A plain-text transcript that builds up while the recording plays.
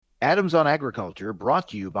Adams on Agriculture, brought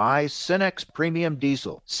to you by Cenex Premium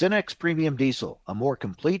Diesel. Cenex Premium Diesel, a more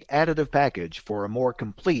complete additive package for a more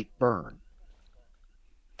complete burn.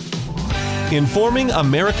 Informing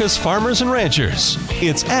America's farmers and ranchers,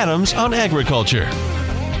 it's Adams on Agriculture.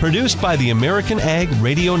 Produced by the American Ag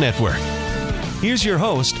Radio Network. Here's your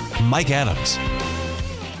host, Mike Adams.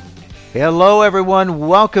 Hello, everyone.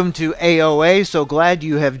 Welcome to AOA. So glad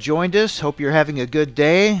you have joined us. Hope you're having a good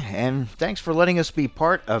day, and thanks for letting us be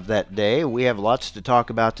part of that day. We have lots to talk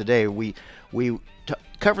about today. We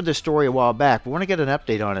covered this story a while back. We want to get an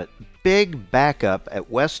update on it. Big backup at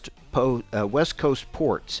West Coast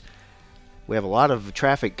ports. We have a lot of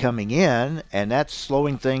traffic coming in, and that's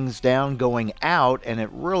slowing things down going out, and it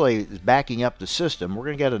really is backing up the system. We're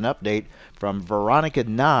going to get an update from Veronica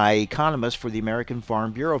Nigh, economist for the American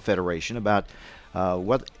Farm Bureau Federation, about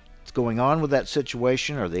what's going on with that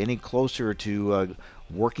situation. Are they any closer to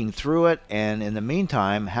working through it? And in the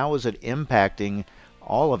meantime, how is it impacting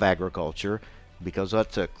all of agriculture? Because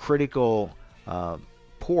that's a critical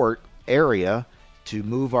port area to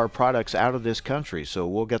move our products out of this country. So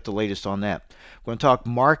we'll get the latest on that. We're going to talk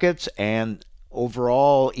markets and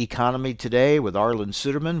overall economy today with Arlan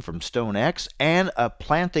Suderman from StoneX, and a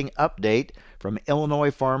planting update from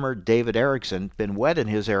Illinois farmer David Erickson. Been wet in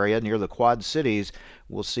his area near the Quad Cities.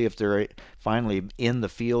 We'll see if they're finally in the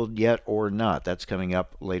field yet or not. That's coming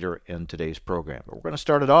up later in today's program. But we're going to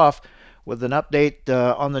start it off with an update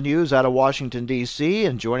on the news out of Washington, D.C.,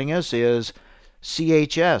 and joining us is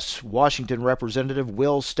CHS Washington Representative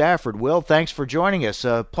Will Stafford. Will, thanks for joining us.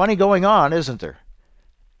 Plenty going on, isn't there?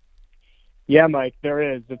 Yeah, Mike, there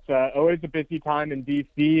is. It's always a busy time in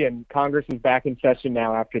D.C., and Congress is back in session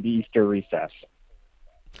now after the Easter recess.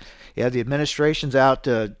 Yeah, the administration's out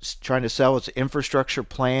trying to sell its infrastructure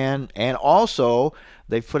plan, and also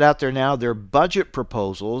they've put out there now their budget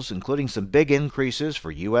proposals, including some big increases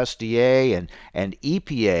for USDA and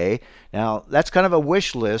EPA. Now, that's kind of a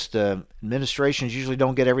wish list. Administrations usually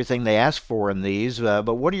don't get everything they ask for in these,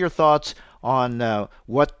 but what are your thoughts on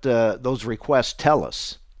what those requests tell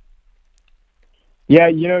us? Yeah,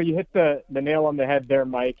 you hit the nail on the head there,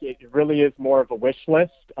 Mike. It really is more of a wish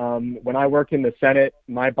list. When I work in the Senate,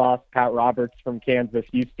 my boss, Pat Roberts from Kansas,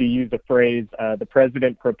 used to use the phrase, the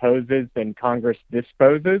president proposes and Congress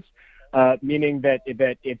disposes, meaning that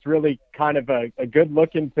it's really kind of a good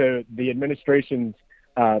look into the administration's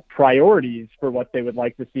priorities for what they would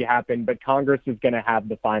like to see happen, but Congress is going to have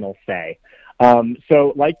the final say.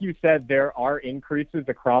 So like you said, there are increases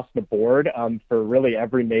across the board for really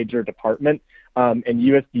every major department. And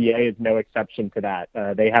USDA is no exception to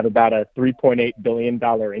that. They have about a $3.8 billion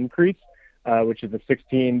increase, which is a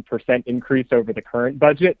 16% increase over the current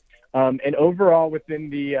budget. And overall, within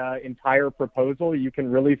the entire proposal, you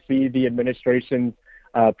can really see the administration's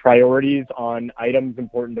priorities on items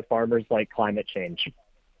important to farmers like climate change.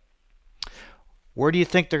 Where do you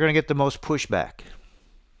think they're going to get the most pushback?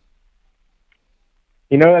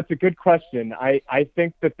 That's a good question. I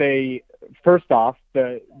think that first off,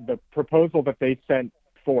 the proposal that they sent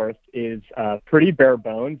forth is pretty bare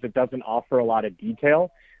bones. It doesn't offer a lot of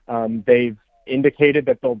detail. They've indicated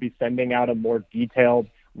that they'll be sending out a more detailed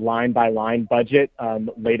line-by-line budget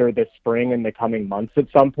later this spring in the coming months at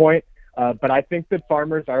some point. But I think that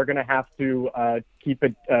farmers are going to have to keep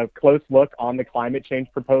a close look on the climate change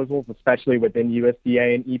proposals, especially within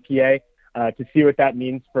USDA and EPA, to see what that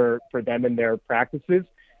means for them and their practices,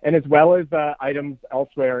 and as well as items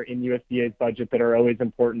elsewhere in USDA's budget that are always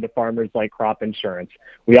important to farmers, like crop insurance.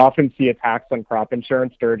 We often see attacks on crop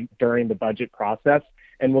insurance during the budget process,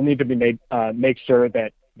 and we'll need to make sure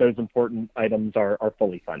that those important items are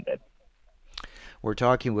fully funded. We're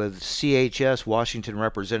talking with CHS Washington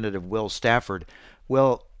Representative Will Stafford.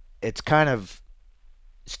 Well, it's kind of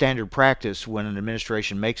standard practice when an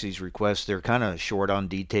administration makes these requests. They're kind of short on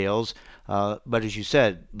details, but as you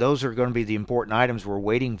said, those are going to be the important items we're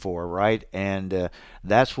waiting for, right? And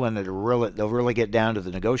that's when they'll really get down to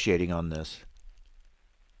the negotiating on this.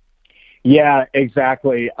 Yeah,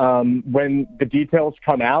 exactly. When the details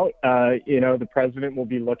come out, the president will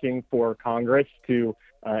be looking for Congress to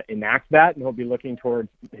enact that, and he'll be looking towards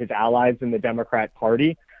his allies in the Democrat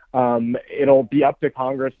Party. It'll be up to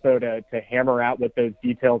Congress, though, to hammer out what those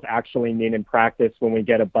details actually mean in practice when we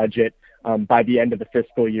get a budget by the end of the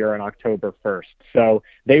fiscal year on October 1st. So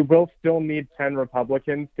they will still need 10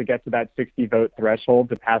 Republicans to get to that 60-vote threshold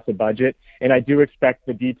to pass a budget, and I do expect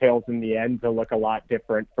the details in the end to look a lot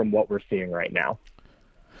different from what we're seeing right now.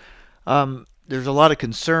 There's a lot of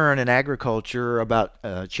concern in agriculture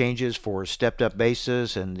about changes for stepped-up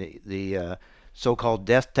basis and the so-called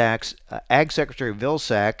death tax. Ag Secretary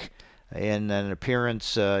Vilsack in an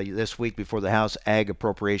appearance this week before the House Ag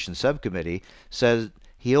Appropriations Subcommittee, says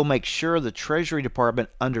he'll make sure the Treasury Department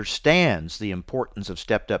understands the importance of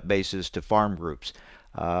stepped-up basis to farm groups.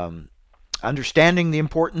 Understanding the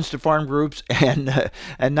importance to farm groups and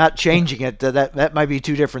not changing it, that might be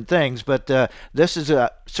two different things. But this is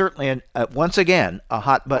certainly, once again, a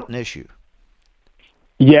hot-button issue.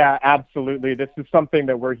 Yeah, absolutely. This is something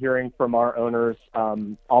that we're hearing from our owners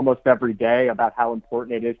almost every day about how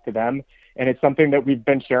important it is to them. And it's something that we've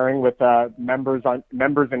been sharing with members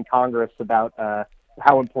in Congress about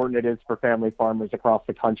how important it is for family farmers across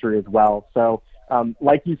the country as well. So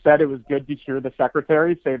like you said, it was good to hear the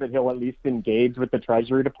Secretary say that he'll at least engage with the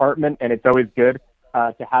Treasury Department. And it's always good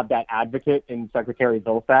to have that advocate in Secretary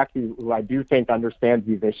Vilsack, who I do think understands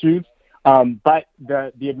these issues. But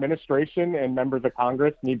the administration and members of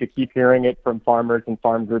Congress need to keep hearing it from farmers and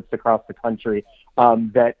farm groups across the country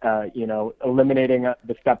that eliminating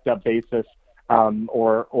the stepped-up basis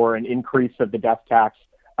or an increase of the death tax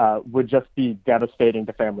would just be devastating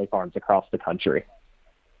to family farms across the country.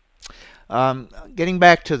 Getting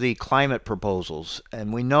back to the climate proposals,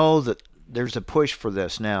 and we know that there's a push for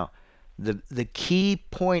this now. The key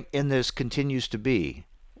point in this continues to be,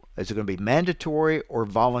 is it going to be mandatory or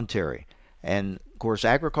voluntary? And of course,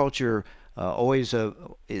 agriculture always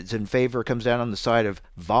is in favor, comes down on the side of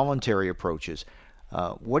voluntary approaches.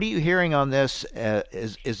 What are you hearing on this?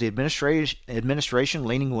 Is the administration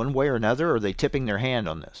leaning one way or another, or are they tipping their hand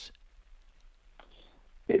on this?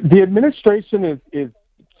 The administration is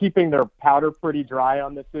keeping their powder pretty dry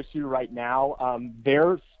on this issue right now.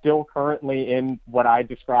 They're still currently in what I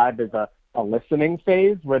describe as a listening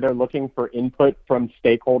phase, where they're looking for input from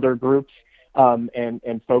stakeholder groups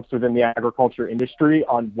and folks within the agriculture industry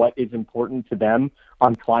on what is important to them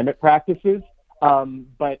on climate practices.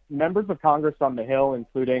 But members of Congress on the Hill,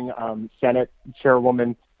 including Senate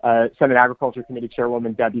Agriculture Committee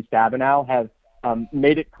Chairwoman Debbie Stabenow, have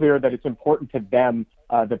made it clear that it's important to them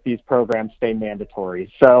that these programs stay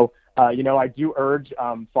mandatory. So, I do urge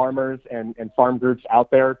farmers and farm groups out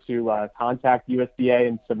there to contact USDA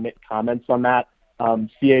and submit comments on that.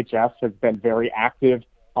 CHS has been very active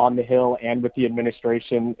on the Hill and with the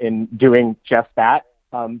administration in doing just that,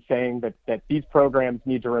 saying that these programs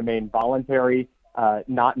need to remain voluntary,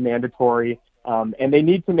 not mandatory, and they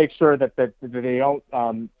need to make sure that they don't,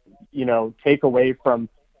 take away from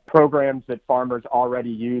programs that farmers already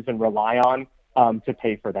use and rely on to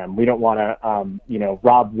pay for them. We don't want to,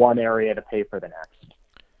 rob one area to pay for the next.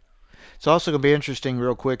 It's also going to be interesting,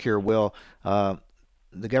 real quick here, Will.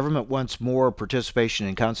 The government wants more participation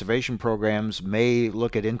in conservation programs, may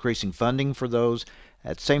look at increasing funding for those.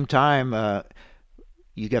 At the same time,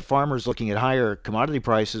 you got farmers looking at higher commodity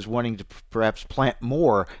prices, wanting to perhaps plant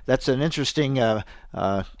more. That's an interesting kind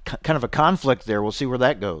of a conflict there. We'll see where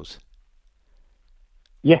that goes.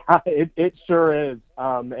 Yeah, it sure is.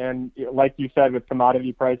 And like you said, with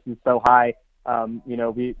commodity prices so high,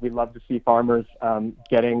 we love to see farmers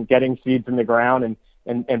getting seeds in the ground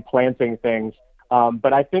and planting things.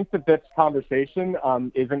 But I think that this conversation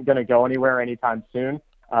isn't going to go anywhere anytime soon.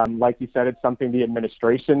 Like you said, it's something the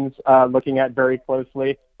administration's looking at very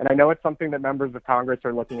closely. And I know it's something that members of Congress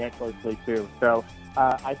are looking at closely too. So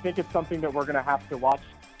I think it's something that we're going to have to watch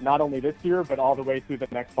not only this year, but all the way through the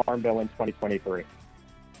next Farm Bill in 2023.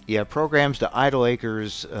 Yeah, programs to idle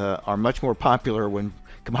acres are much more popular when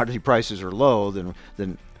commodity prices are low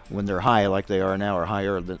than when they're high like they are now, or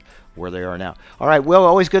higher than where they are now. All right, Will,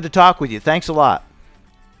 always good to talk with you. Thanks a lot.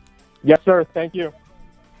 Yes, sir. Thank you.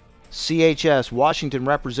 CHS Washington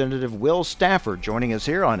Representative Will Stafford joining us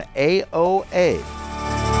here on AOA.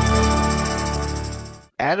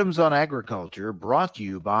 Adams on Agriculture brought to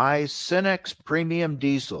you by Cenex Premium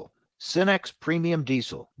Diesel. Cenex Premium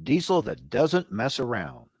Diesel, diesel that doesn't mess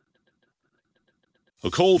around. A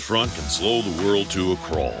cold front can slow the world to a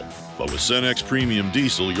crawl, but with Cenex Premium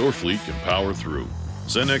Diesel, your fleet can power through.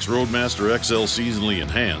 Cenex Roadmaster XL Seasonally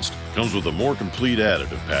Enhanced comes with a more complete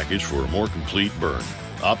additive package for a more complete burn,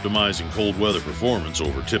 optimizing cold weather performance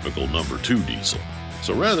over typical number 2 diesel.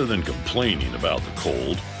 So rather than complaining about the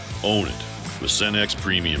cold, own it with Cenex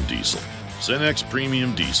Premium Diesel. Cenex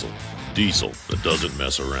Premium Diesel, diesel that doesn't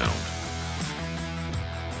mess around.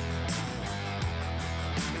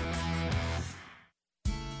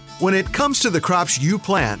 When it comes to the crops you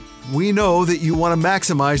plant, we know that you want to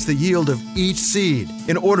maximize the yield of each seed.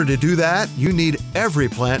 In order to do that, you need every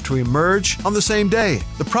plant to emerge on the same day.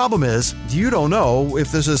 The problem is, you don't know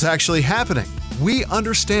if this is actually happening. We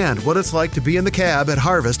understand what it's like to be in the cab at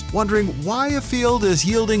harvest wondering why a field is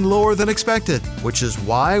yielding lower than expected, which is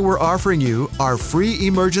why we're offering you our free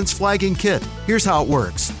emergence flagging kit. Here's how it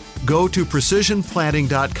works. Go to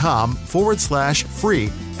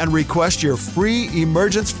precisionplanting.com/free and request your free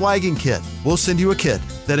emergence flagging kit. We'll send you a kit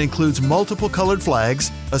that includes multiple colored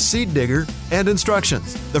flags, a seed digger, and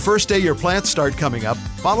instructions. The first day your plants start coming up,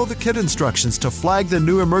 follow the kit instructions to flag the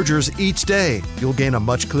new emergers each day. You'll gain a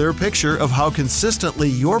much clearer picture of how consistently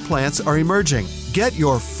your plants are emerging. Get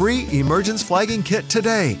your free emergence flagging kit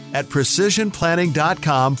today at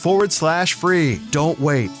precisionplanting.com/free. Don't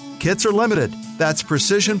wait. Kits are limited. That's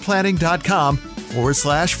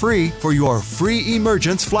precisionplanting.com/free for your free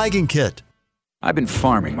emergence flagging kit. I've been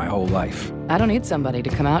farming my whole life. I don't need somebody to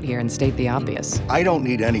come out here and state the obvious. I don't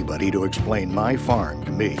need anybody to explain my farm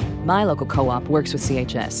to me. My local co-op works with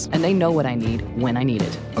CHS, and they know what I need when I need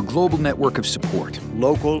it. A global network of support.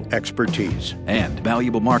 Local expertise. And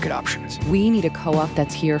valuable market options. We need a co-op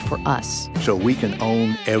that's here for us. So we can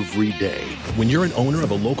own every day. When you're an owner of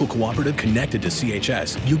a local cooperative connected to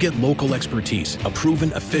CHS, you get local expertise, a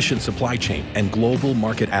proven efficient supply chain, and global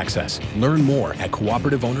market access. Learn more at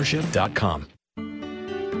cooperativeownership.com.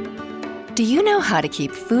 Do you know how to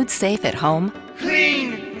keep food safe at home?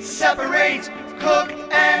 Clean, separate, cook,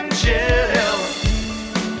 and chill.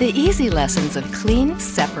 The easy lessons of clean,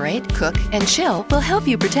 separate, cook, and chill will help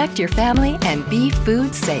you protect your family and be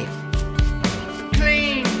food safe.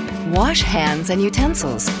 Clean. Wash hands and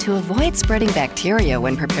utensils to avoid spreading bacteria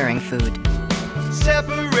when preparing food.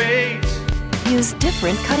 Separate. Use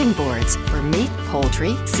different cutting boards for meat,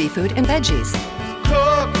 poultry, seafood, and veggies.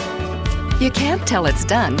 Cook. You can't tell it's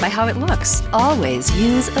done by how it looks. Always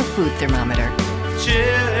use a food thermometer.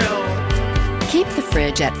 Chill. Keep the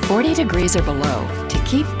fridge at 40 degrees or below to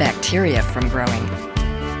keep bacteria from growing.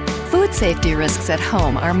 Food safety risks at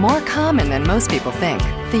home are more common than most people think.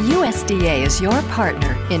 The USDA is your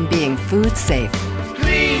partner in being food safe.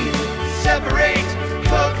 Clean, separate,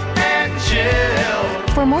 cook, and chill.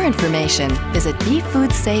 For more information, visit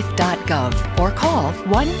befoodsafe.gov or call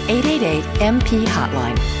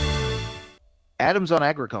 1-888-MP-HOTLINE. Adams on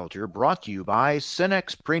Agriculture brought to you by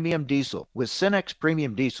Cenex Premium Diesel. With Cenex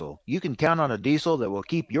Premium Diesel, you can count on a diesel that will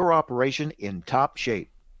keep your operation in top shape.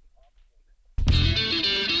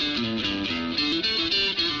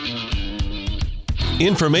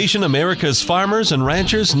 Information America's farmers and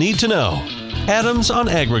ranchers need to know. Adams on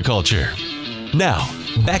Agriculture. Now,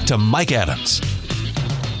 back to Mike Adams.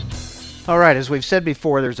 All right, as we've said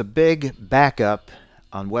before, there's a big backup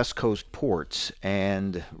on West Coast ports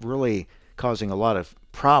and really causing a lot of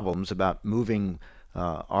problems about moving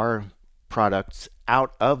our products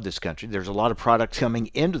out of this country. There's a lot of products coming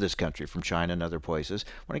into this country from China and other places.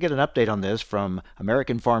 I want to get an update on this from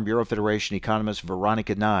American Farm Bureau Federation economist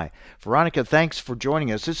Veronica Nigh. Veronica, thanks for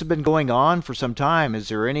joining us. This has been going on for some time. Is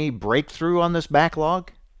there any breakthrough on this backlog?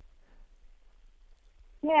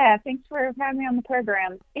 Yeah, thanks for having me on the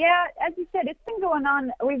program. Yeah, as you said, it's been going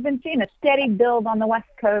on. We've been seeing a steady build on the West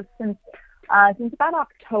Coast since about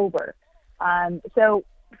October.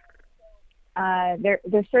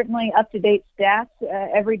 There's certainly up-to-date stats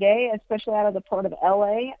every day, especially out of the port of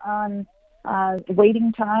LA on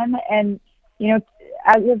waiting time. And, you know,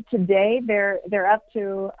 as of today, they're up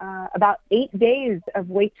to about 8 days of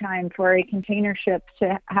wait time for a container ship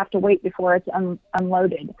to have to wait before it's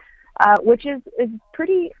unloaded, which is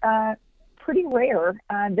pretty rare.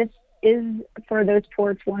 This is, for those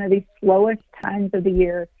ports, one of the slowest times of the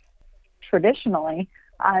year traditionally.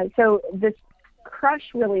 So this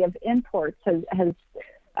crush really of imports has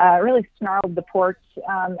really snarled the ports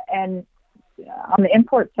and on the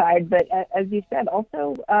import side, but as you said,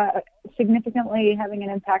 also significantly having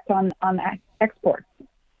an impact on exports.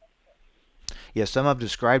 Yeah, some have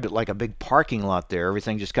described it like a big parking lot there,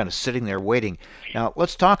 everything just kind of sitting there waiting. Now,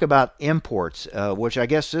 let's talk about imports, which I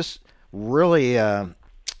guess this really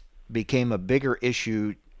became a bigger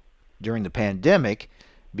issue during the pandemic,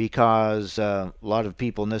 because a lot of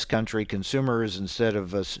people in this country, consumers, instead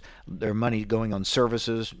of their money going on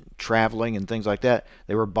services, traveling, and things like that,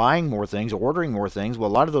 they were buying more things, ordering more things. Well,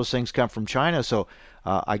 a lot of those things come from China, so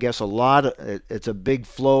I guess it's a big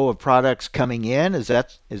flow of products coming in. Is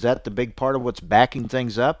that the big part of what's backing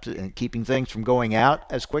things up and keeping things from going out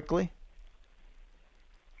as quickly?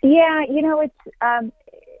 Yeah, you know, it's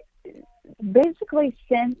basically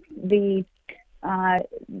since the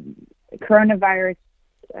coronavirus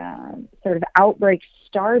sort of outbreak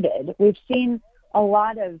started, we've seen a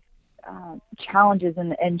lot of challenges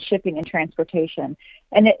in shipping and transportation.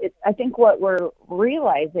 And I think what we're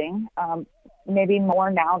realizing, maybe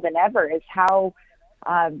more now than ever, is how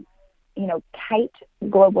tight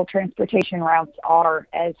global transportation routes are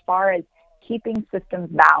as far as keeping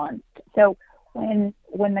systems balanced. So when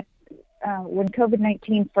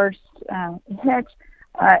COVID-19 first hit,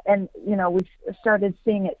 And, we started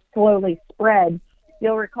seeing it slowly spread.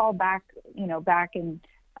 You'll recall back in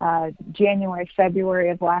January, February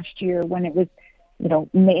of last year when it was,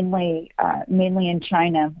 mainly in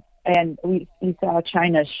China, and we saw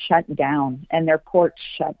China shut down and their ports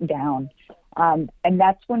shut down. And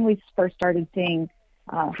that's when we first started seeing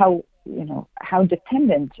how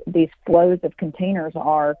dependent these flows of containers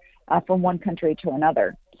are from one country to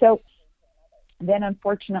another. So then,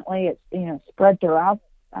 unfortunately, it spread throughout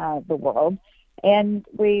the world, and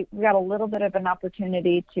we got a little bit of an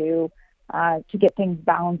opportunity to get things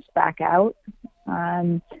balanced back out.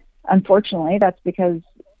 Unfortunately, that's because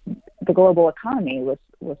the global economy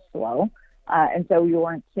was slow, and so we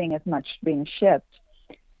weren't seeing as much being shipped.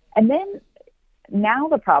 And then now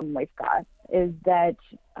the problem we've got is that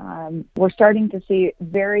we're starting to see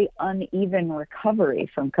very uneven recovery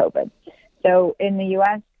from COVID. So in the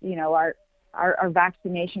U.S., our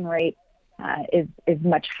vaccination rate is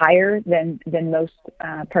much higher than most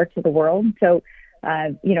parts of the world. So,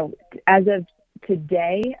 as of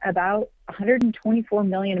today, about 124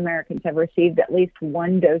 million Americans have received at least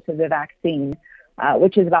one dose of the vaccine,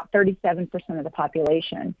 which is about 37% of the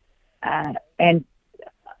population. And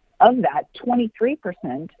of that,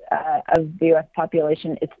 23% of the U.S.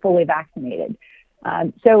 population is fully vaccinated.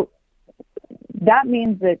 So that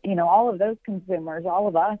means that, all of those consumers, all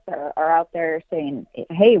of us are out there saying,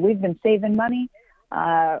 hey, we've been saving money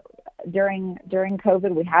during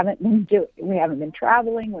COVID. We haven't been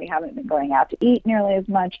traveling. We haven't been going out to eat nearly as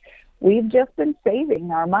much. We've just been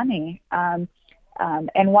saving our money. And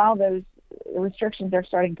while those restrictions are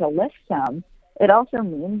starting to lift some, it also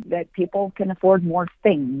means that people can afford more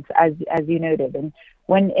things, as you noted. And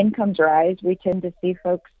when incomes rise, we tend to see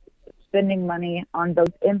folks spending money on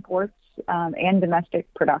both imports and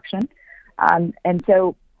domestic production. And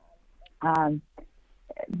so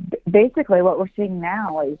basically what we're seeing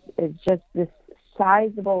now is just this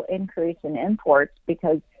sizable increase in imports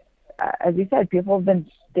because, as you said, people have been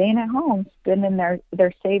staying at home, spending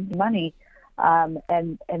their saved money,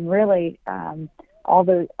 and really all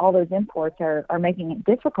those imports are making it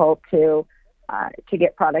difficult to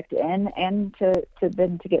get product in and to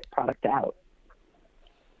get product out.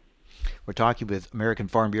 We're talking with American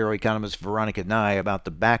Farm Bureau economist Veronica Nigh about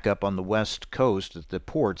the backup on the West Coast at the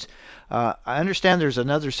ports. I understand there's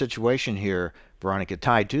another situation here, Veronica,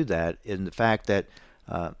 tied to that in the fact that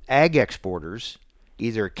ag exporters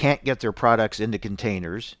either can't get their products into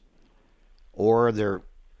containers or they're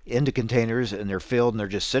into containers and they're filled and they're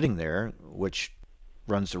just sitting there, which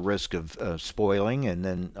runs the risk of spoiling, and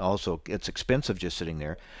then also it's expensive just sitting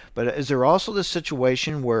there. But is there also this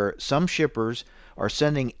situation where some shippers are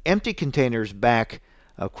sending empty containers back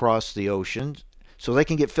across the ocean so they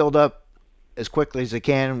can get filled up as quickly as they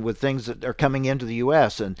can with things that are coming into the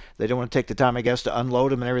U.S. and they don't want to take the time, I guess, to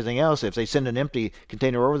unload them and everything else? If they send an empty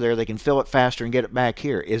container over there, they can fill it faster and get it back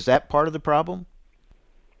here. Is that part of the problem?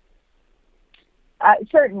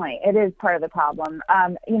 Certainly, it is part of the problem.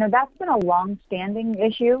 That's been a long-standing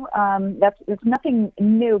issue. That's nothing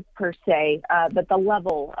new per se, but the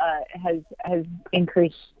level has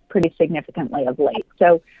increased pretty significantly of late.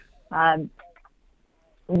 So,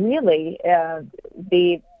 really,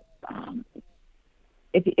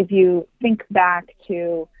 if you think back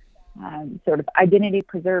to sort of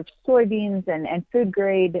identity-preserved soybeans and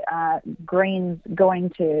food-grade grains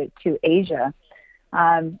going to Asia,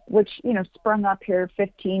 which, sprung up here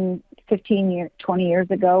 15 years, 20 years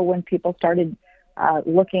ago when people started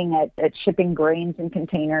looking at shipping grains in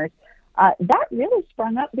containers. That really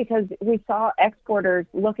sprung up because we saw exporters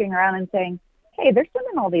looking around and saying, hey, they're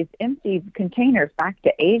sending all these empty containers back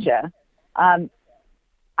to Asia.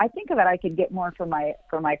 I think that I could get more for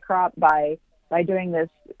my crop by doing this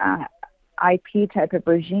IP type of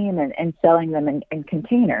regime and selling them in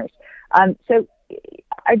containers. So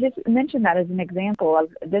I just mentioned that as an example of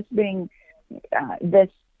this being this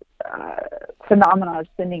phenomenon of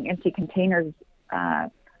sending empty containers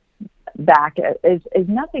back is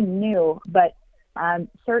nothing new, but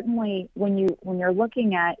certainly when you're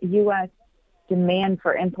looking at U.S. demand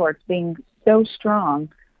for imports being so strong,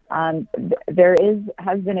 there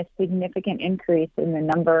has been a significant increase in the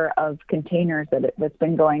number of containers that's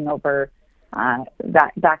been going over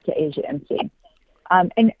back to Asia empty.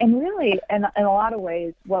 And really, in a lot of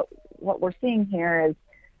ways, what we're seeing here is,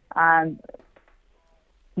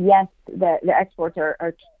 yes, the exports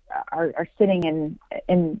are sitting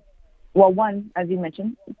in well, one, as you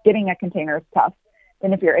mentioned, getting a container is tough.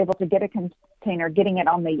 Then if you're able to get a container, getting it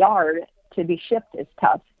on the yard to be shipped is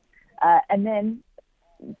tough. And then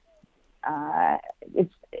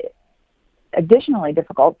it's additionally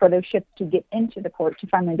difficult for those ships to get into the port to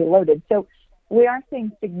finally be loaded. So we are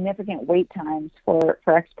seeing significant wait times for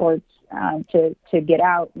exports to get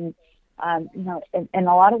out. And, in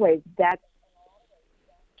a lot of ways, that's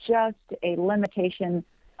just a limitation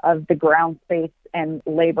of the ground space and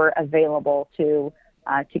labor available to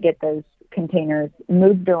get those containers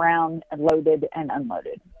moved around and loaded and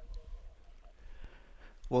unloaded.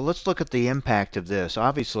 Well, let's look at the impact of this.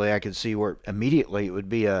 Obviously, I can see where immediately it would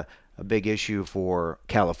be a big issue for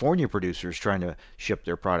California producers trying to ship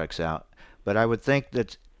their products out. But I would think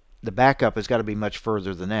that the backup has got to be much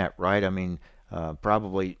further than that, right? I mean,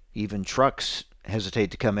 probably even trucks hesitate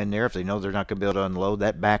to come in there if they know they're not going to be able to unload.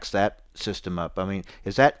 That backs that system up. I mean,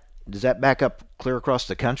 does that back up clear across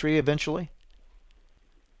the country eventually?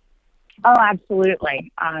 Oh,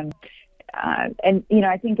 absolutely. And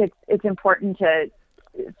I think it's important to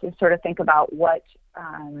sort of think about what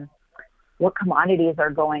commodities are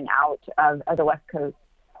going out of the West Coast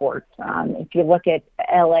ports. If you look at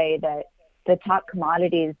LA, the top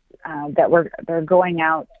commodities they're going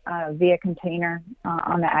out via container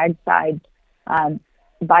on the ag side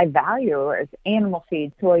by value is animal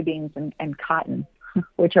feed, soybeans, and cotton,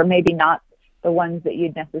 which are maybe not the ones that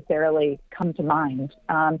you'd necessarily come to mind.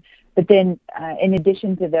 But then, in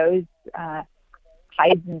addition to those,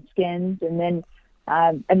 hides and skins, and then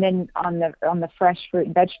on the fresh fruit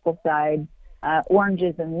and vegetable side,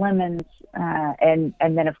 oranges and lemons, and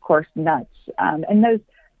then of course nuts. And those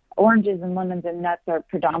oranges and lemons and nuts are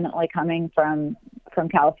predominantly coming from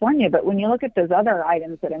California. But when you look at those other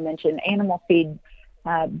items that I mentioned, animal feed,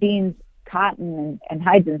 beans, cotton, and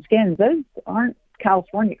hides and skins, those aren't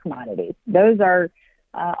California commodities. Those are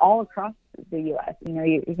all across the U.S.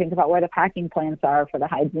 You think about where the packing plants are for the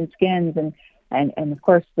hides and skins, and of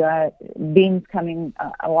course beans coming.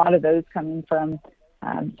 A lot of those coming from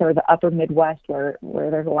sort of the upper Midwest, where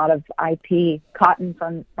there's a lot of IP cotton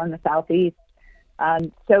from the Southeast.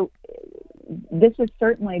 So this is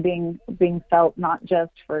certainly being felt not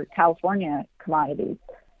just for California commodities,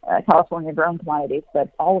 California grown commodities, but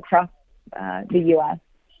all across the U.S.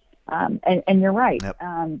 And you're right. Yep.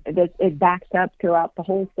 It backs up throughout the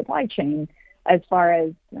whole supply chain as far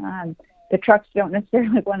as the trucks don't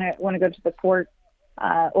necessarily want to go to the port,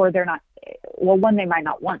 or they're not. Well, one, they might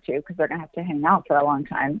not want to because they're going to have to hang out for a long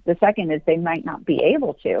time. The second is they might not be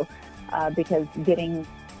able to because getting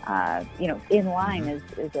in line is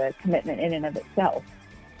a commitment in and of itself.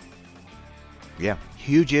 Yeah,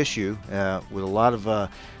 huge issue with a lot of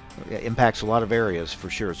impacts a lot of areas for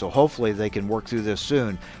sure. So hopefully they can work through this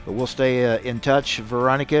soon. But we'll stay in touch,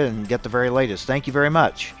 Veronica, and get the very latest. Thank you very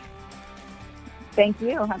much. Thank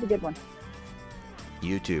you. Have a good one.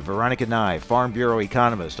 You too. Veronica Nigh, Farm Bureau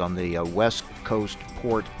economist on the West Coast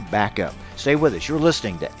Port Backup. Stay with us. You're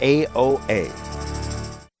listening to AOA.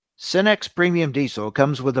 Cenex Premium Diesel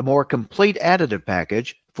comes with a more complete additive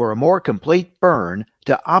package for a more complete burn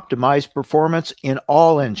to optimize performance in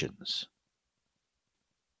all engines.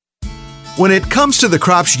 When it comes to the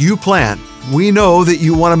crops you plant, we know that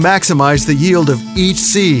you want to maximize the yield of each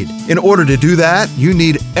seed. In order to do that, you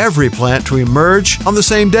need every plant to emerge on the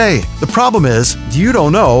same day. The problem is, you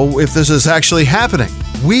don't know if this is actually happening.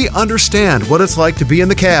 We understand what it's like to be in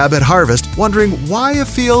the cab at harvest wondering why a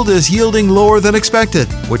field is yielding lower than expected,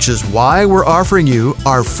 which is why we're offering you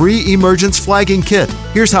our free emergence flagging kit.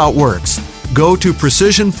 Here's how it works. Go to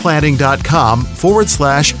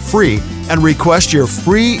precisionplanting.com/free and request your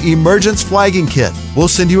free emergence flagging kit. We'll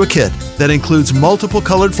send you a kit that includes multiple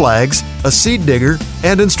colored flags, a seed digger,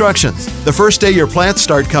 and instructions. The first day your plants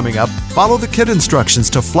start coming up, follow the kit instructions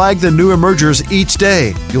to flag the new emergers each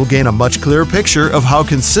day. You'll gain a much clearer picture of how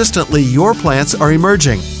consistently your plants are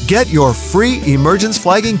emerging. Get your free emergence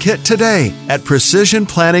flagging kit today at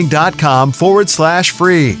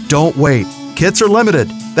precisionplanting.com/free. Don't wait. Kits are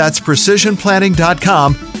limited. That's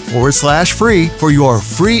precisionplanting.com/free for your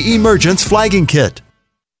free emergence flagging kit.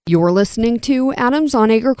 You're listening to Adams on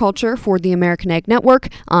Agriculture for the American Ag Network.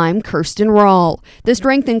 I'm Kirsten Rahl. The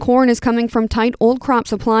strength in corn is coming from tight old crop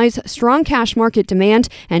supplies, strong cash market demand,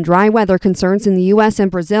 and dry weather concerns in the U.S. and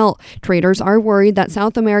Brazil. Traders are worried that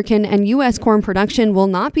South American and U.S. corn production will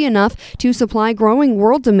not be enough to supply growing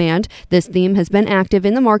world demand. This theme has been active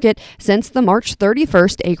in the market since the March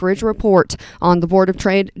 31st acreage report. On the Board of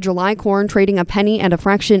Trade, July corn trading a penny and a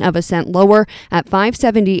fraction of a cent lower at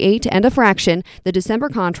 $5.78 and a fraction. The December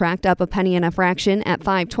contract contract up a penny and a fraction at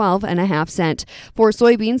 5.12 and a half cent. For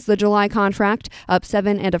soybeans, the July contract up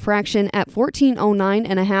 7 and a fraction at 14.09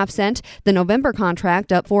 and a half cent. The November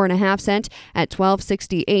contract up 4 and a half cent at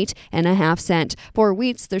 12.68 and a half cent. For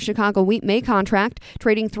wheats, the Chicago wheat May contract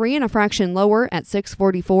trading 3 and a fraction lower at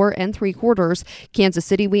 6.44 and 3/4. Kansas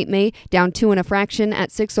City wheat May down 2 and a fraction at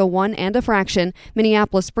 6.01 and a fraction.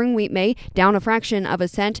 Minneapolis spring wheat May down a fraction of a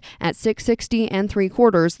cent at 6.60 and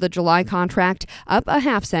 3/4. The July contract up a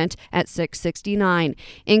half cent at 6.69.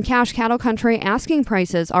 In cash cattle country, asking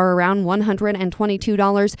prices are around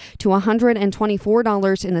 $122 to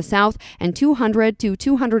 $124 in the south and $200 to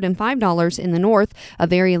 $205 in the north. A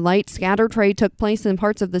very light scatter trade took place in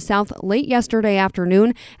parts of the south late yesterday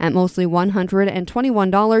afternoon at mostly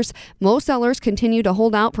 $121. Most sellers continue to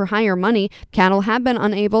hold out for higher money. Cattle have been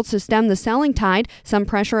unable to stem the selling tide. Some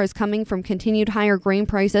pressure is coming from continued higher grain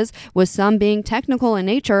prices, with some being technical in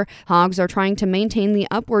nature. Hogs are trying to maintain the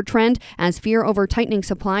upward trend as fear over tightening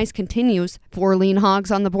supplies continues. For lean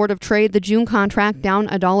hogs on the Board of Trade, the June contract down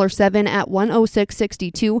 $1.07 at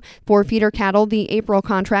 106.62. For feeder cattle, the April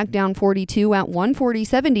contract down 42 at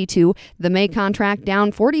 140.72. The May contract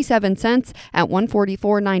down 47 cents at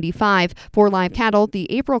 144.95. For live cattle,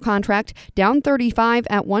 the April contract down 35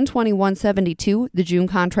 at 121.72. The June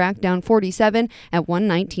contract down 47 at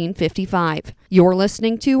 119.55. You're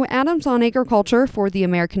listening to Adams on Agriculture for the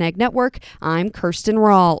American Ag Network. I'm Kirsten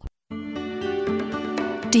Rahl.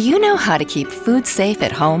 Do you know how to keep food safe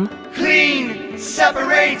at home? Clean,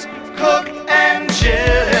 separate, cook, and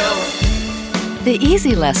chill. The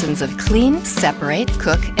easy lessons of clean, separate,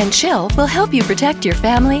 cook, and chill will help you protect your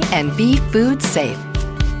family and be food safe.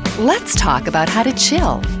 Let's talk about how to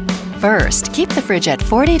chill. First, keep the fridge at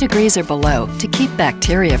 40 degrees or below to keep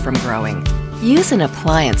bacteria from growing. Use an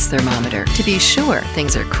appliance thermometer to be sure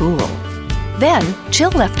things are cool. Then,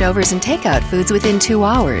 chill leftovers and takeout foods within 2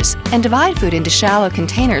 hours and divide food into shallow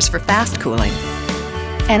containers for fast cooling.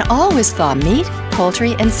 And always thaw meat,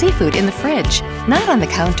 poultry, and seafood in the fridge, not on the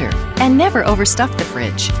counter, and never overstuff the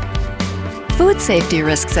fridge. Food safety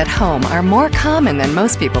risks at home are more common than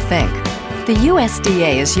most people think. The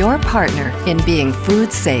USDA is your partner in being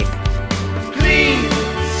food safe. Clean,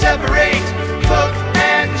 separate, cook,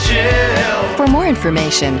 and chill. For more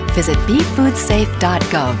information, visit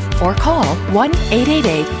befoodsafe.gov or call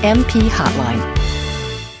 1-888-MP-HOTLINE.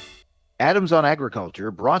 Adams on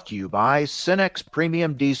Agriculture brought to you by Cenex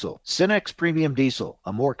Premium Diesel. Cenex Premium Diesel,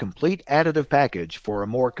 a more complete additive package for a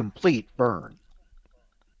more complete burn.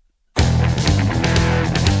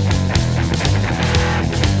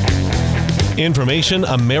 Information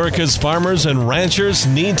America's farmers and ranchers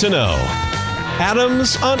need to know.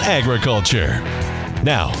 Adams on Agriculture.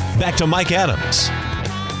 Now, back to Mike Adams.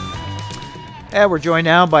 And we're joined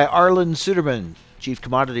now by Arlan Suderman, Chief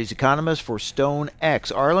Commodities Economist for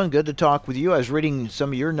StoneX. Arlan, good to talk with you. I was reading some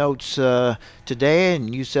of your notes today,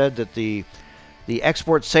 and you said that the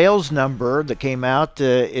export sales number that came out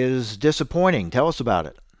is disappointing. Tell us about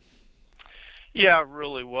it. Yeah, it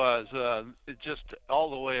really was. It just all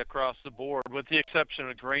the way across the board, with the exception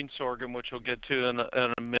of grain sorghum, which we'll get to in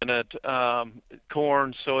a minute,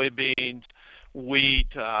 corn, soybeans, wheat,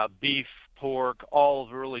 beef, pork, all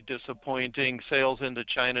really disappointing. Sales into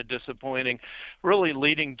China disappointing, really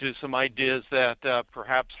leading to some ideas that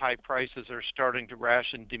perhaps high prices are starting to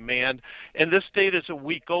ration demand. And this data is a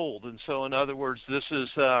week old, and so in other words, this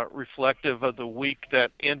is reflective of the week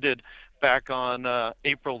that ended back on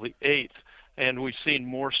April the 8th. And we've seen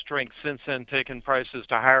more strength since then, taking prices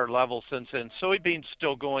to higher levels since then. Soybeans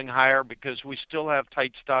still going higher because we still have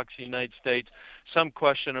tight stocks in the United States. Some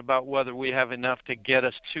question about whether we have enough to get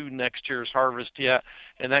us to next year's harvest yet,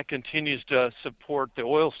 and that continues to support the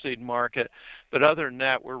oilseed market. But other than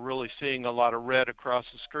that, we're really seeing a lot of red across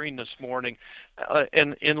the screen this morning,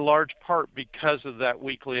 and in large part because of that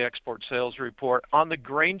weekly export sales report. On the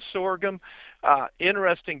grain sorghum,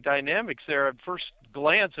 interesting dynamics there. At first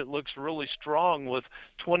glance, it looks really strong with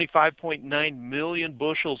 25.9 million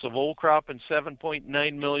bushels of old crop and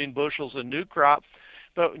 7.9 million bushels of new crop.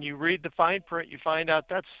 But when you read the fine print, you find out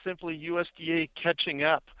that's simply USDA catching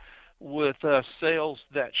up with sales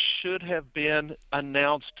that should have been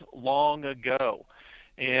announced long ago.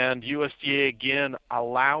 And USDA, again,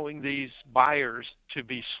 allowing these buyers to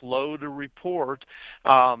be slow to report.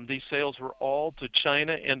 These sales were all to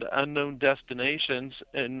China and unknown destinations,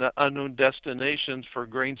 and the unknown destinations for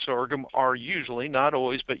grain sorghum are usually, not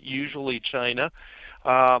always, but usually China.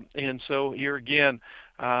 And so here again,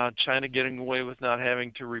 China getting away with not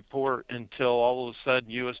having to report until all of a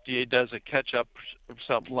sudden USDA does a catch-up or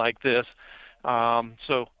something like this.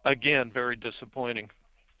 So, again, very disappointing.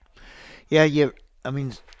 Yeah, I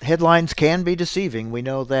mean, headlines can be deceiving. We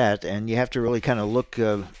know that, and you have to really kind of look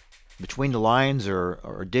between the lines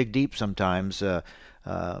or dig deep sometimes.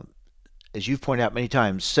 As you've pointed out many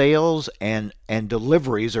times, sales and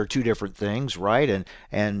deliveries are two different things, right?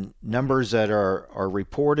 And numbers that are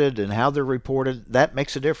reported and how they're reported, that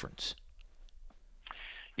makes a difference.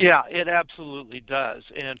 Yeah, it absolutely does,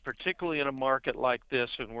 and particularly in a market like this,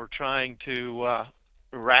 when we're trying to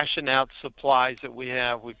ration out supplies that we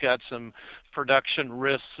have, we've got some production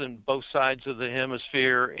risks in both sides of the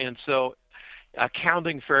hemisphere, and so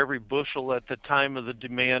accounting for every bushel at the time of the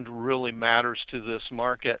demand really matters to this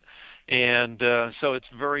market. And so it's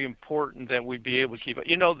very important that we be able to keep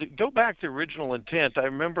it. Go back to original intent. I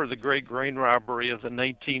remember the great grain robbery of the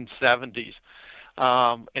 1970s.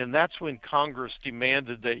 And that's when Congress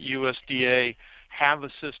demanded that USDA have a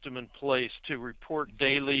system in place to report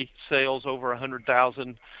daily sales over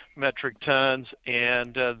 100,000 metric tons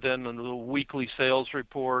and then the weekly sales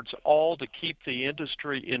reports, all to keep the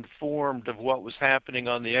industry informed of what was happening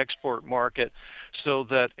on the export market so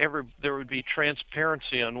that there would be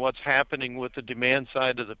transparency on what's happening with the demand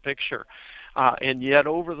side of the picture. And yet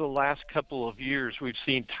over the last couple of years, we've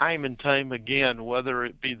seen time and time again, whether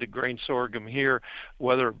it be the grain sorghum here,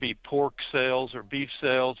 whether it be pork sales or beef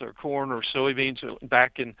sales or corn or soybeans.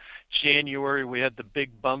 Back in January, we had the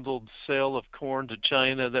big bundled sale of corn to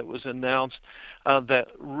China that was announced that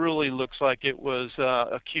really looks like it was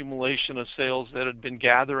accumulation of sales that had been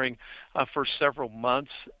gathering for several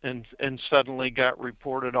months and suddenly got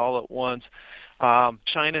reported all at once.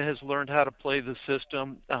 China has learned how to play the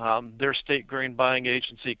system. Their state grain buying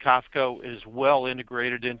agency, COFCO, is well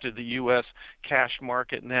integrated into the U.S. cash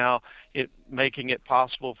market now, making it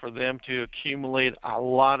possible for them to accumulate a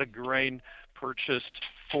lot of grain purchased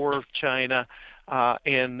for China,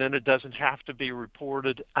 and then it doesn't have to be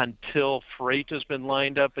reported until freight has been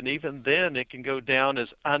lined up, and even then it can go down as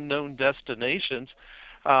unknown destinations.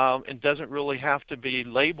 And doesn't really have to be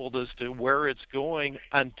labeled as to where it's going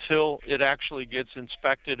until it actually gets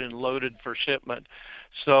inspected and loaded for shipment.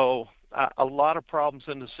 So a lot of problems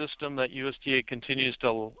in the system that USDA continues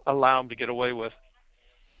to allow them to get away with.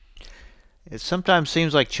 It sometimes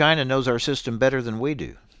seems like China knows our system better than we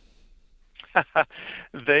do.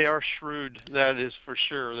 They are shrewd, that is for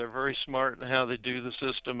sure. They're very smart in how they do the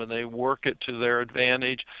system, and they work it to their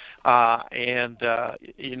advantage. The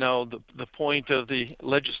point of the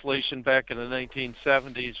legislation back in the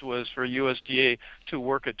 1970s was for USDA to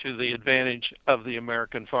work it to the advantage of the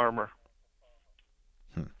American farmer.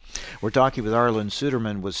 We're talking with Arlan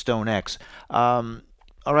Suderman with StoneX. All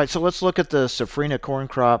right, so let's look at the safrinha corn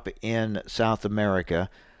crop in South America.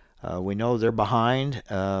 We know they're behind.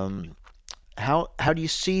 How do you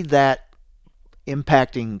see that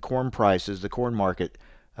impacting corn prices, the corn market,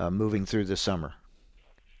 moving through the summer?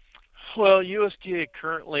 Well, USDA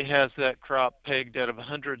currently has that crop pegged at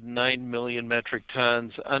 109 million metric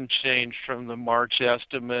tons, unchanged from the March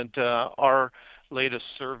estimate. Our latest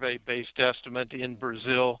survey-based estimate in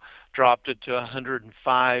Brazil dropped it to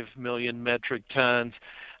 105 million metric tons.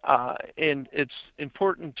 And it's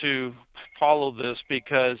important to follow this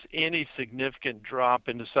because any significant drop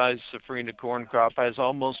in the size of safrinha corn crop has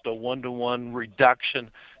almost a one-to-one reduction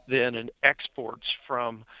then in exports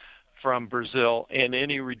from Brazil, and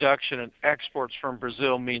any reduction in exports from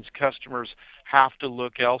Brazil means customers have to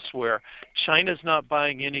look elsewhere. China's not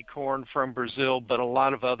buying any corn from Brazil, but a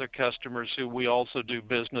lot of other customers who we also do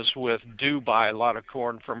business with do buy a lot of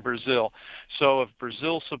corn from Brazil. So if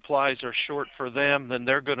Brazil supplies are short for them, then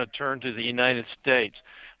they're going to turn to the United States.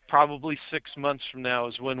 Probably 6 months from now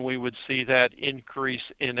is when we would see that increase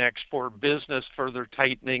in export business, further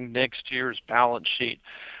tightening next year's balance sheet.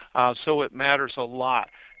 So it matters a lot.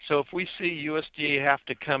 So if we see USDA have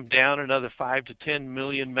to come down another 5 to 10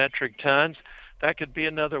 million metric tons, that could be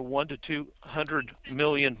another 100 to 200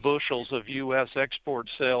 million bushels of U.S. export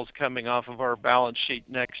sales coming off of our balance sheet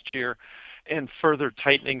next year and further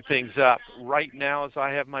tightening things up. Right now, as I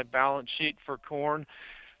have my balance sheet for corn,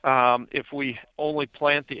 if we only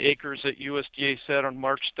plant the acres that USDA said on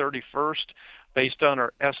March 31st, based on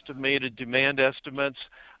our estimated demand estimates,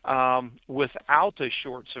 without a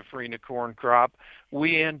short safrinha corn crop,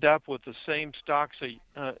 we end up with the same stocks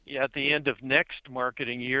at the end of next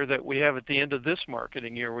marketing year that we have at the end of this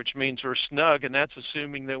marketing year, which means we're snug, and that's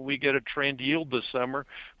assuming that we get a trend yield this summer,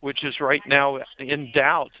 which is right now in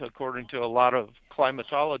doubt, according to a lot of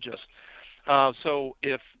climatologists. So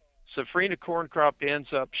if safrinha corn crop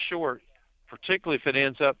ends up short, particularly if it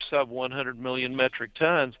ends up sub 100 million metric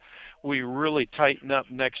tons, we really tighten up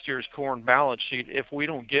next year's corn balance sheet if we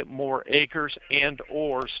don't get more acres and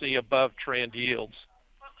or see above trend yields.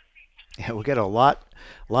 Yeah, we got a lot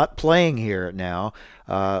playing here now.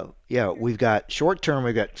 We've got short term,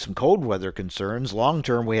 we've got some cold weather concerns. Long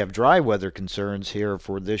term, we have dry weather concerns here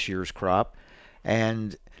for this year's crop,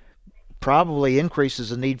 and probably increases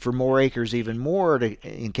the need for more acres even more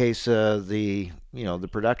in case the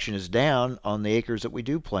production is down on the acres that we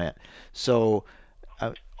do plant. So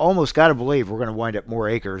I almost got to believe we're going to wind up more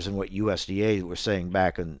acres than what USDA was saying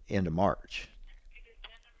back into March.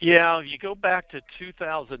 Yeah, if you go back to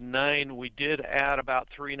 2009, we did add about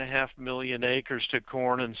 3.5 million acres to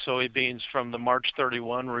corn and soybeans from the March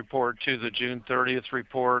 31 report to the June 30th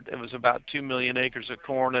report. It was about 2 million acres of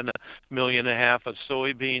corn and 1.5 million of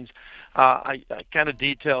soybeans. I kind of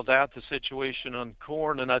detailed out the situation on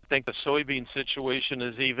corn, and I think the soybean situation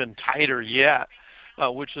is even tighter yet,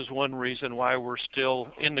 which is one reason why we're still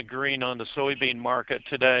in the green on the soybean market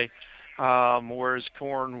today. Whereas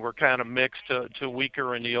corn, we're kind of mixed to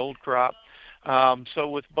weaker in the old crop. So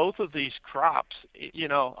with both of these crops,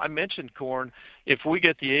 I mentioned corn. If we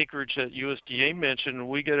get the acreage that USDA mentioned and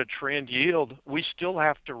we get a trend yield, we still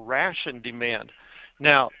have to ration demand.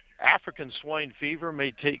 Now, African swine fever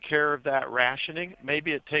may take care of that rationing.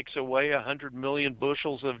 Maybe it takes away 100 million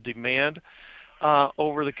bushels of demand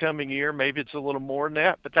over the coming year. Maybe it's a little more than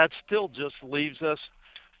that, but that still just leaves us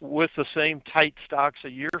with the same tight stocks a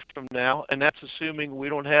year from now, and that's assuming we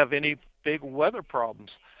don't have any big weather problems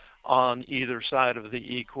on either side of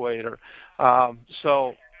the equator.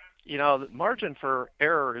 The margin for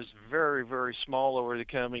error is very, very small over the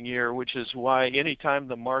coming year, which is why anytime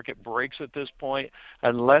the market breaks at this point,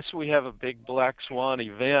 unless we have a big black swan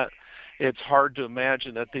event, it's hard to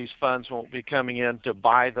imagine that these funds won't be coming in to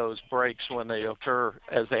buy those breaks when they occur,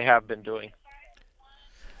 as they have been doing.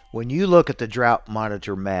 When you look at the drought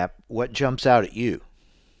monitor map, what jumps out at you?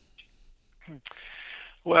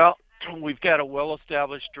 Well, we've got a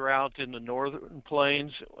well-established drought in the northern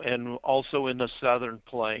plains and also in the southern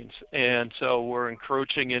plains. And so we're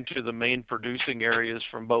encroaching into the main producing areas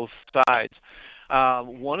from both sides.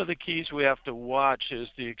 One of the keys we have to watch is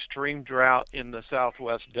the extreme drought in the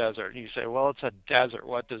southwest desert. And you say, well, it's a desert.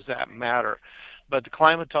 What does that matter? But the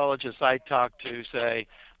climatologists I talk to say,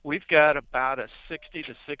 we've got about a 60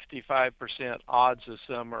 to 65% odds this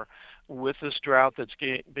summer with this drought that's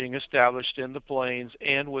being established in the plains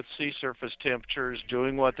and with sea surface temperatures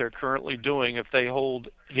doing what they're currently doing, if they hold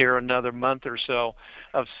here another month or so,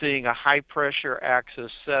 of seeing a high pressure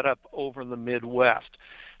axis set up over the Midwest.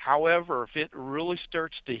 However, if it really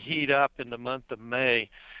starts to heat up in the month of May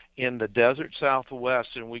in the desert Southwest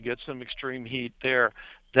and we get some extreme heat there,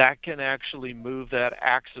 that can actually move that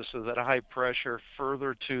axis of that high pressure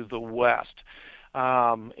further to the west.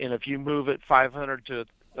 And if you move it 500 to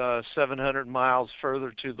 700 miles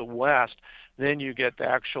further to the west, then you get the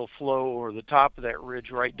actual flow over the top of that ridge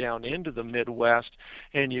right down into the Midwest,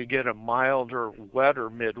 and you get a milder, wetter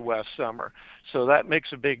Midwest summer. So that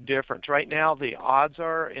makes a big difference. Right now, the odds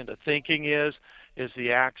are, and the thinking is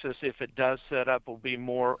the axis, if it does set up, will be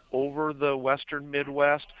more over the western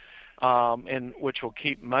Midwest, and which will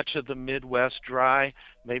keep much of the Midwest dry,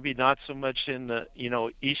 maybe not so much in the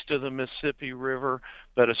east of the Mississippi River,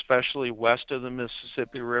 but especially west of the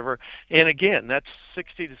Mississippi River. And again, that's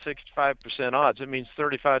 60 to 65% odds. It means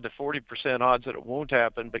 35 to 40% odds that it won't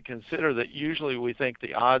happen, but consider that usually we think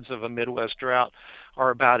the odds of a Midwest drought are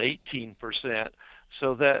about 18%.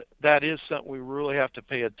 So that is something we really have to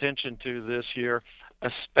pay attention to this year,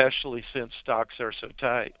 especially since stocks are so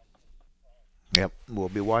tight. Yep, we'll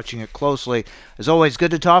be watching it closely. As always,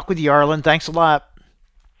 good to talk with you, Arlan. Thanks a lot.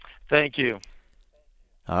 Thank you.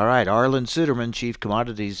 All right, Arlan Suderman, Chief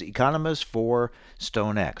Commodities Economist for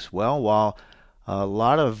StoneX. Well, while a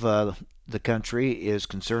lot of the country is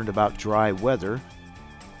concerned about dry weather,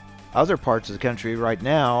 other parts of the country right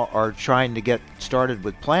now are trying to get started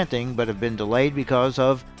with planting but have been delayed because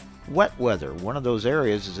of wet weather. One of those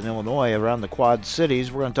areas is in Illinois around the Quad Cities.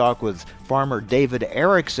 We're going to talk with farmer David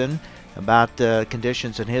Erickson about the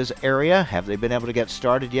conditions in his area. Have they been able to get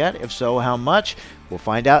started yet? If so, how much? We'll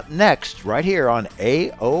find out next, right here on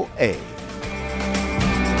AOA.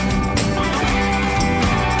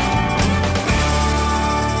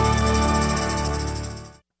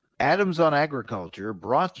 Adams on Agriculture,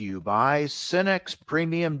 brought to you by Cenex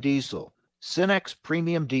Premium Diesel. Cenex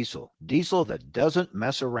Premium Diesel, diesel that doesn't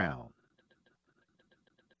mess around.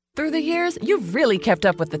 Through the years, you've really kept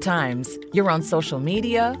up with the times. You're on social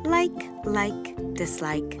media. Like,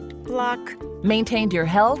 dislike, block, Maintained your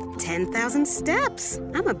health. 10,000 steps.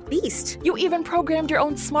 I'm a beast. You even programmed your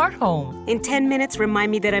own smart home. In 10 minutes,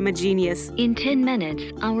 remind me that I'm a genius. In 10 minutes,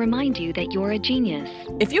 I'll remind you that you're a genius.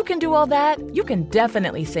 If you can do all that, you can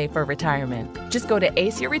definitely save for retirement. Just go to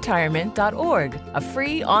aceyourretirement.org, a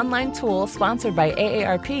free online tool sponsored by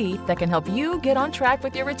AARP that can help you get on track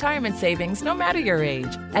with your retirement savings no matter your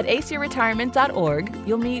age. At aceyourretirement.org,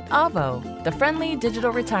 you'll meet Avo, the friendly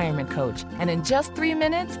digital retirement coach, and in just 3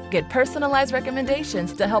 minutes, get personalized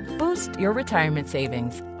recommendations to help boost your retirement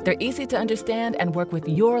savings. They're easy to understand and work with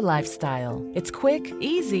your lifestyle. It's quick,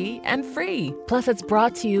 easy, and free. Plus, it's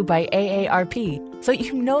brought to you by AARP, so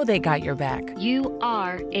you know they got your back. You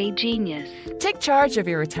are a genius. Take charge of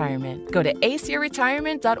your retirement. Go to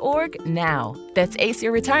aceyourretirement.org now. That's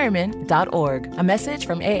aceyourretirement.org. A message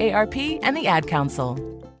from AARP and the Ad Council.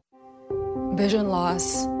 Vision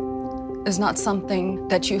loss is not something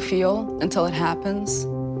that you feel until it happens.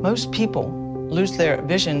 Most people lose their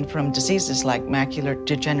vision from diseases like macular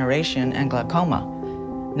degeneration and glaucoma,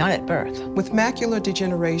 not at birth. With macular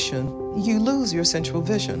degeneration, you lose your central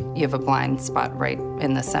vision. You have a blind spot right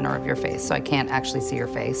in the center of your face, so I can't actually see your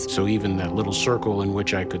face. So even that little circle in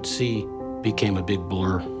which I could see became a big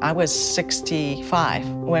blur. I was 65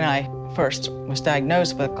 when I first was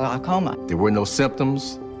diagnosed with glaucoma. There were no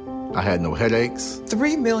symptoms. I had no headaches.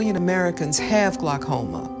 3 million Americans have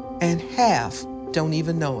glaucoma, and half don't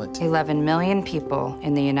even know it. 11 million people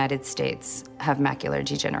in the United States have macular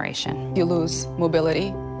degeneration. You lose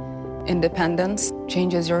mobility, independence,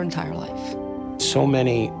 changes your entire life. So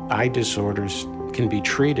many eye disorders can be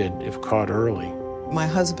treated if caught early. My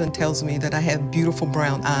husband tells me that I have beautiful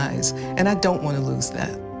brown eyes, and I don't want to lose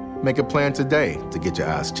that. Make a plan today to get your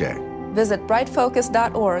eyes checked. Visit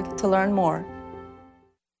brightfocus.org to learn more.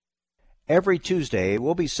 Every Tuesday,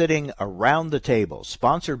 we'll be sitting around the table,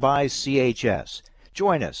 sponsored by CHS.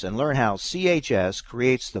 Join us and learn how CHS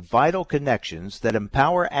creates the vital connections that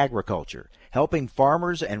empower agriculture, helping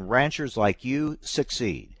farmers and ranchers like you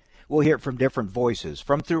succeed. We'll hear from different voices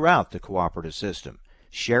from throughout the cooperative system,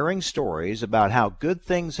 sharing stories about how good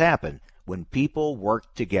things happen when people work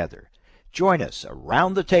together. Join us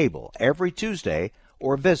around the table every Tuesday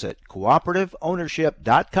or visit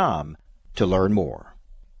cooperativeownership.com to learn more.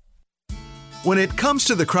 When it comes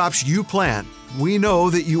to the crops you plant, we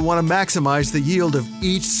know that you want to maximize the yield of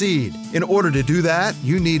each seed. In order to do that,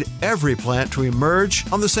 you need every plant to emerge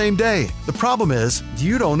on the same day. The problem is,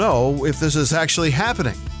 you don't know if this is actually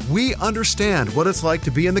happening. We understand what it's like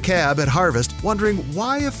to be in the cab at harvest wondering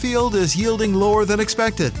why a field is yielding lower than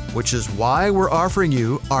expected, which is why we're offering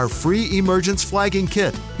you our free emergence flagging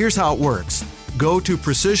kit. Here's how it works. Go to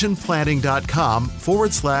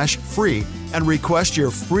precisionplanting.com/free and request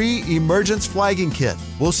your free emergence flagging kit.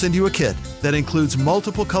 We'll send you a kit that includes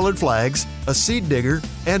multiple colored flags, a seed digger,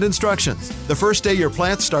 and instructions. The first day your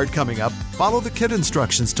plants start coming up, follow the kit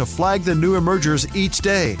instructions to flag the new emergers each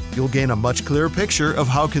day. You'll gain a much clearer picture of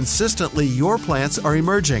how consistently your plants are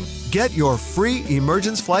emerging. Get your free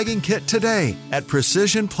emergence flagging kit today at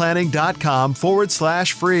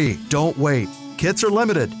precisionplanting.com/free. Don't wait. Kits are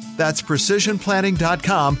limited. That's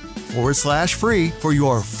precisionplanting.com/free for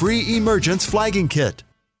your free emergence flagging kit.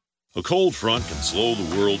 A cold front can slow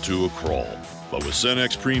the world to a crawl, but with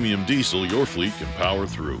Cenex Premium Diesel, your fleet can power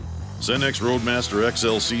through. Cenex Roadmaster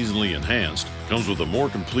XL Seasonally Enhanced comes with a more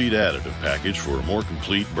complete additive package for a more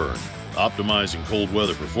complete burn, optimizing cold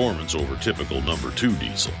weather performance over typical number 2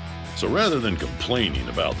 diesel. So rather than complaining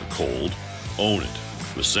about the cold, own it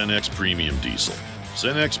with Cenex Premium Diesel.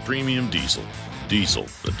 Cenex Premium Diesel. Diesel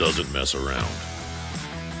that doesn't mess around.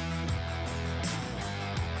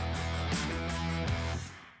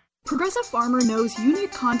 Progressive Farmer knows you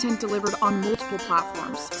need content delivered on multiple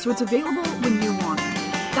platforms, so it's available when you want it.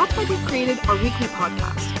 That's why we've created our weekly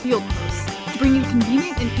podcast, Field Posts, to bring you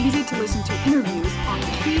convenient and easy to listen to interviews on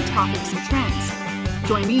key topics and trends.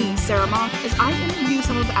 Join me, Sarah Mock, as I interview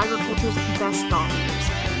some of agriculture's best thought leaders.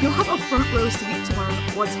 You'll have a front row seat to learn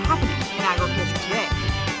what's happening in agriculture today.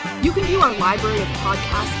 You can view our library of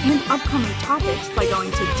podcasts and upcoming topics by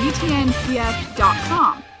going to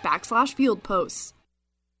dtnpf.com/field posts.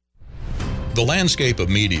 The landscape of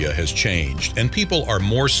media has changed, and people are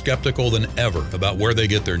more skeptical than ever about where they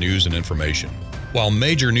get their news and information. While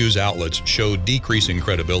major news outlets show decreasing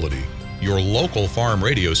credibility, your local farm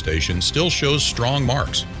radio station still shows strong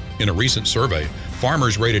marks. In a recent survey,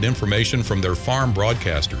 farmers rated information from their farm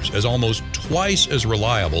broadcasters as almost twice as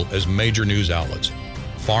reliable as major news outlets.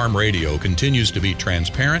 Farm radio continues to be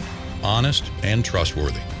transparent, honest, and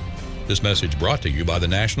trustworthy. This message brought to you by the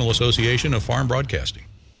National Association of Farm Broadcasting.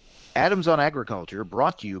 Adams on Agriculture,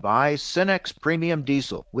 brought to you by Cenex Premium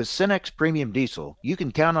Diesel. With Cenex Premium Diesel, you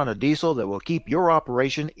can count on a diesel that will keep your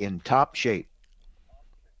operation in top shape.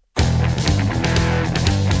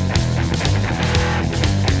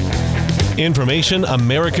 Information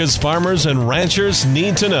America's farmers and ranchers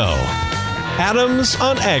need to know. Adams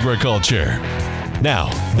on Agriculture. Now,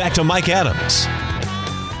 back to Mike Adams.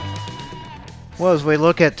 Well, as we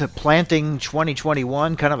look at planting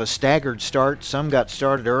 2021, kind of a staggered start. Some got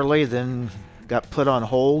started early, then got put on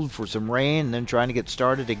hold for some rain, and then trying to get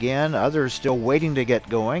started again. Others still waiting to get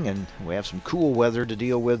going, and we have some cool weather to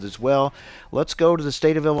deal with as well. Let's go to the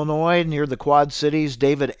state of Illinois, near the Quad Cities.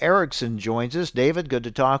 David Erickson joins us. David, good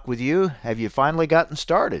to talk with you. Have you finally gotten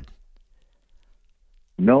started?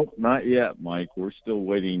 Nope, not yet, Mike. We're still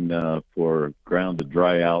waiting for ground to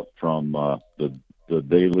dry out from the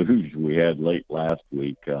deluge we had late last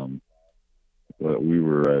week. We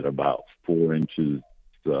were at about 4 inches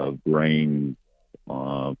of rain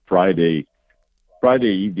Friday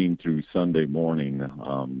evening through Sunday morning.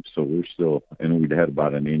 So we're still, and we'd had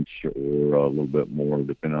about an inch or a little bit more,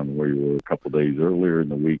 depending on where you were a couple of days earlier in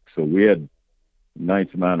the week. So we had a nice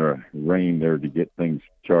amount of rain there to get things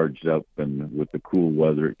charged up, and with the cool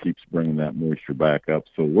weather, it keeps bringing that moisture back up.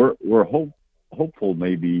 So we're hopeful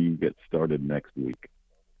maybe get started next week.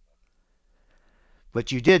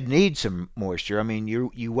 But you did need some moisture. I mean,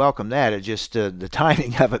 you welcome that. It just the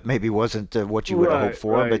timing of it maybe wasn't what you would have hoped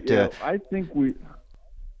for. Right. But yeah, I think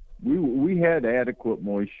we had adequate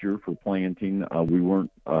moisture for planting. We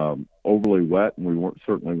weren't overly wet, and we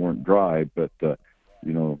certainly weren't dry. But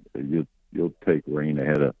you'll take rain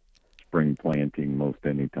ahead of spring planting most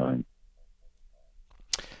any time.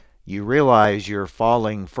 You realize you're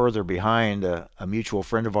falling further behind a mutual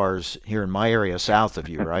friend of ours here in my area south of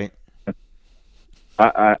you, right?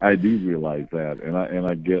 I do realize that, and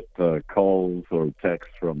I get calls or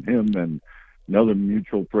texts from him and another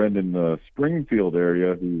mutual friend in the Springfield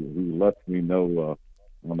area who lets me know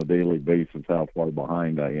on a daily basis how far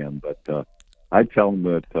behind I am. But I tell them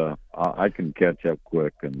that I can catch up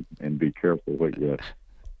quick, and be careful what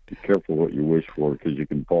you wish for, because you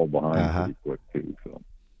can fall behind pretty quick too. So.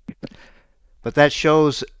 But that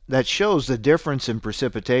shows the difference in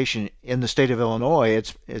precipitation in the state of Illinois.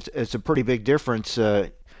 It's a pretty big difference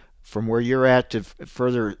from where you're at to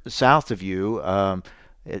further south of you. I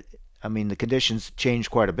mean, the conditions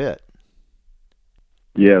change quite a bit.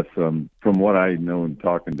 Yes, from what I know and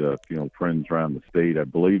talking to friends around the state, I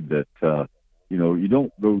believe that you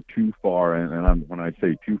don't go too far, and when I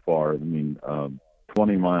say too far, I mean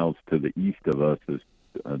 20 miles to the east of us is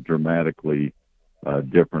dramatically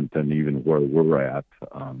different than even where we're at.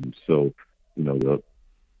 So,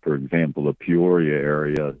 for example, the Peoria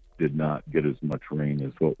area did not get as much rain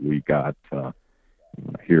as what we got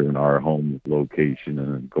here in our home location,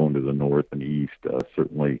 and going to the north and east,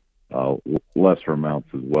 certainly lesser amounts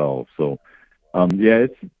as well. So,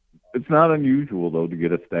 it's not unusual though to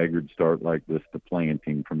get a staggered start like this to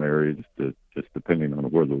planting from areas just depending on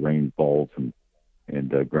where the rain falls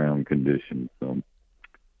and ground conditions. So.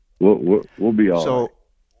 We'll be all right.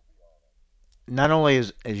 Not only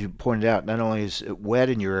as you pointed out, not only is it wet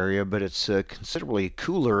in your area, but it's considerably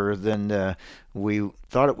cooler than we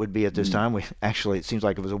thought it would be at this time. It seems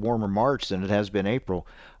like it was a warmer March than it has been April.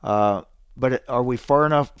 But are we far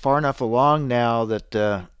enough along now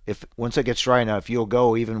that if once it gets dry enough, you'll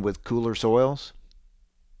go even with cooler soils?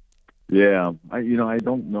 Yeah, I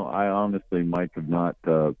don't know. I honestly, Mike, have not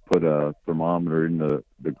put a thermometer in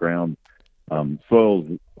the ground. Soils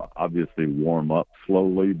obviously warm up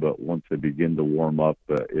slowly, but once they begin to warm up,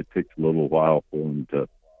 it takes a little while for them to,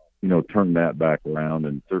 turn that back around.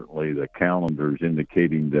 And certainly the calendar's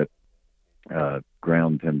indicating that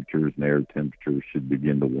ground temperatures and air temperatures should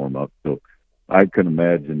begin to warm up. So I can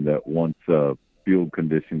imagine that once field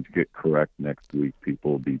conditions get correct next week,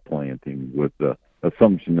 people will be planting with the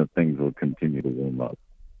assumption that things will continue to warm up.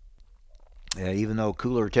 Even though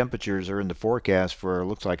cooler temperatures are in the forecast for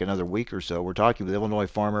looks like another week or so. We're talking with Illinois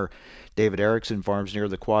farmer David Erickson, farms near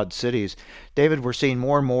the Quad Cities. David, we're seeing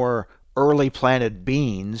more and more early planted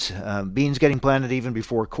beans, beans getting planted even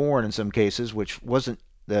before corn in some cases, which wasn't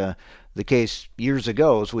the case years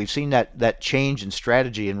ago. So we've seen that change in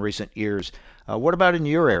strategy in recent years. What about in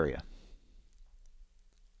your area?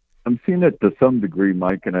 I'm seeing it to some degree,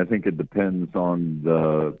 Mike, and I think it depends on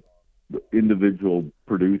the individual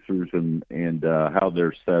producers and how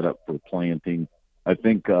they're set up for planting. I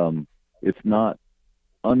think it's not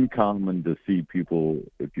uncommon to see people,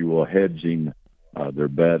 if you will, hedging their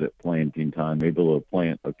bed at planting time, able to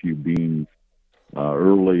plant a few beans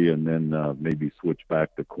early and then maybe switch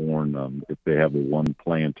back to corn if they have a one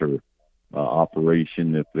planter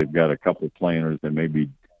operation. If they've got a couple planters, they maybe,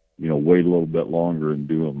 wait a little bit longer and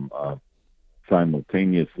do them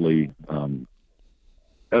simultaneously.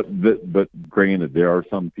 But granted, there are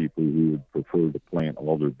some people who would prefer to plant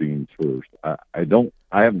all their beans first. I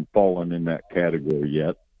haven't fallen in that category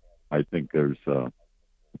yet. I think there's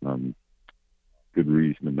good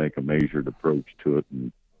reason to make a measured approach to it,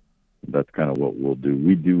 and that's kind of what we'll do.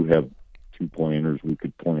 We do have 2 planters. We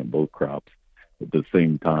could plant both crops at the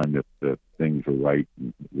same time if things are right.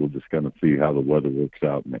 We'll just kind of see how the weather works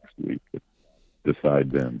out next week.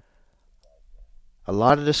 Decide then. A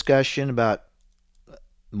lot of discussion about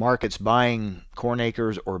markets buying corn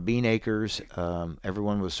acres or bean acres.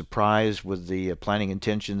 Everyone was surprised with the planting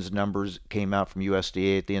intentions numbers that came out from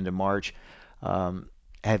USDA at the end of March.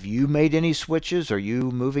 Have you made any switches? Are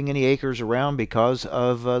you moving any acres around because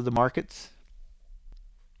of the markets?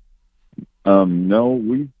 No,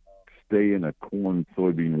 we stay in a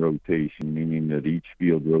corn-soybean rotation, meaning that each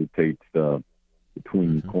field rotates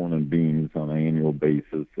between corn and beans on an annual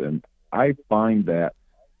basis. And I find that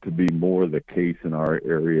to be more the case in our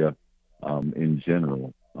area in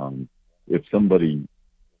general. If somebody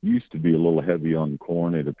used to be a little heavy on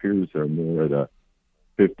corn, it appears they're more at a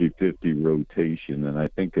 50-50 rotation, and I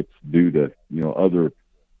think it's due to other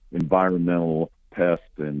environmental pests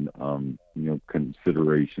and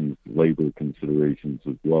considerations, labor considerations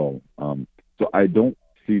as well. So I don't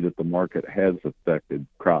see that the market has affected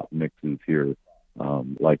crop mixes here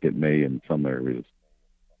like it may in some areas.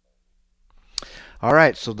 All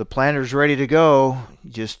right, so the planter's ready to go.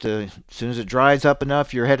 Just as soon as it dries up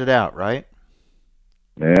enough, you're headed out, right?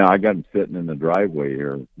 Yeah, I got them sitting in the driveway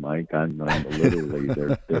here, Mike. I'm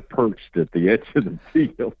literally they're perched at the edge of the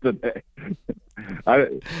field today.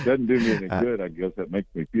 It doesn't do me any good. I guess it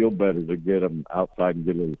makes me feel better to get them outside and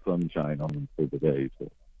get a little sunshine on them for the day.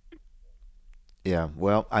 So. Yeah,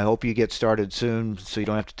 well, I hope you get started soon, so you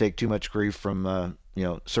don't have to take too much grief from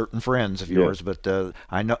certain friends of yours. But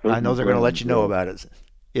I know they're going to let you know about it.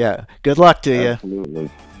 Yeah, good luck to you.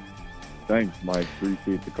 Absolutely. Thanks, Mike.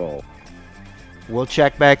 Appreciate the call. We'll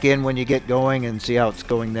check back in when you get going and see how it's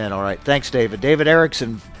going then. All right. Thanks, David. David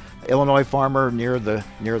Erickson, Illinois farmer near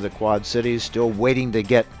the Quad Cities, still waiting to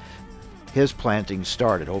get his planting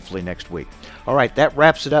started, hopefully next week. All right, that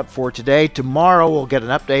wraps it up for today. Tomorrow we'll get an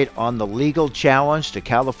update on the legal challenge to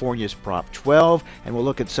California's Prop 12, and we'll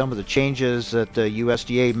look at some of the changes that the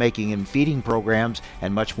USDA making in feeding programs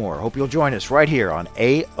and much more. Hope you'll join us right here on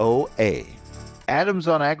AOA. Adams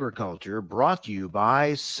on Agriculture brought to you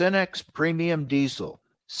by Cenex Premium Diesel.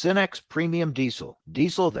 Cenex Premium Diesel,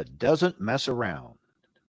 diesel that doesn't mess around.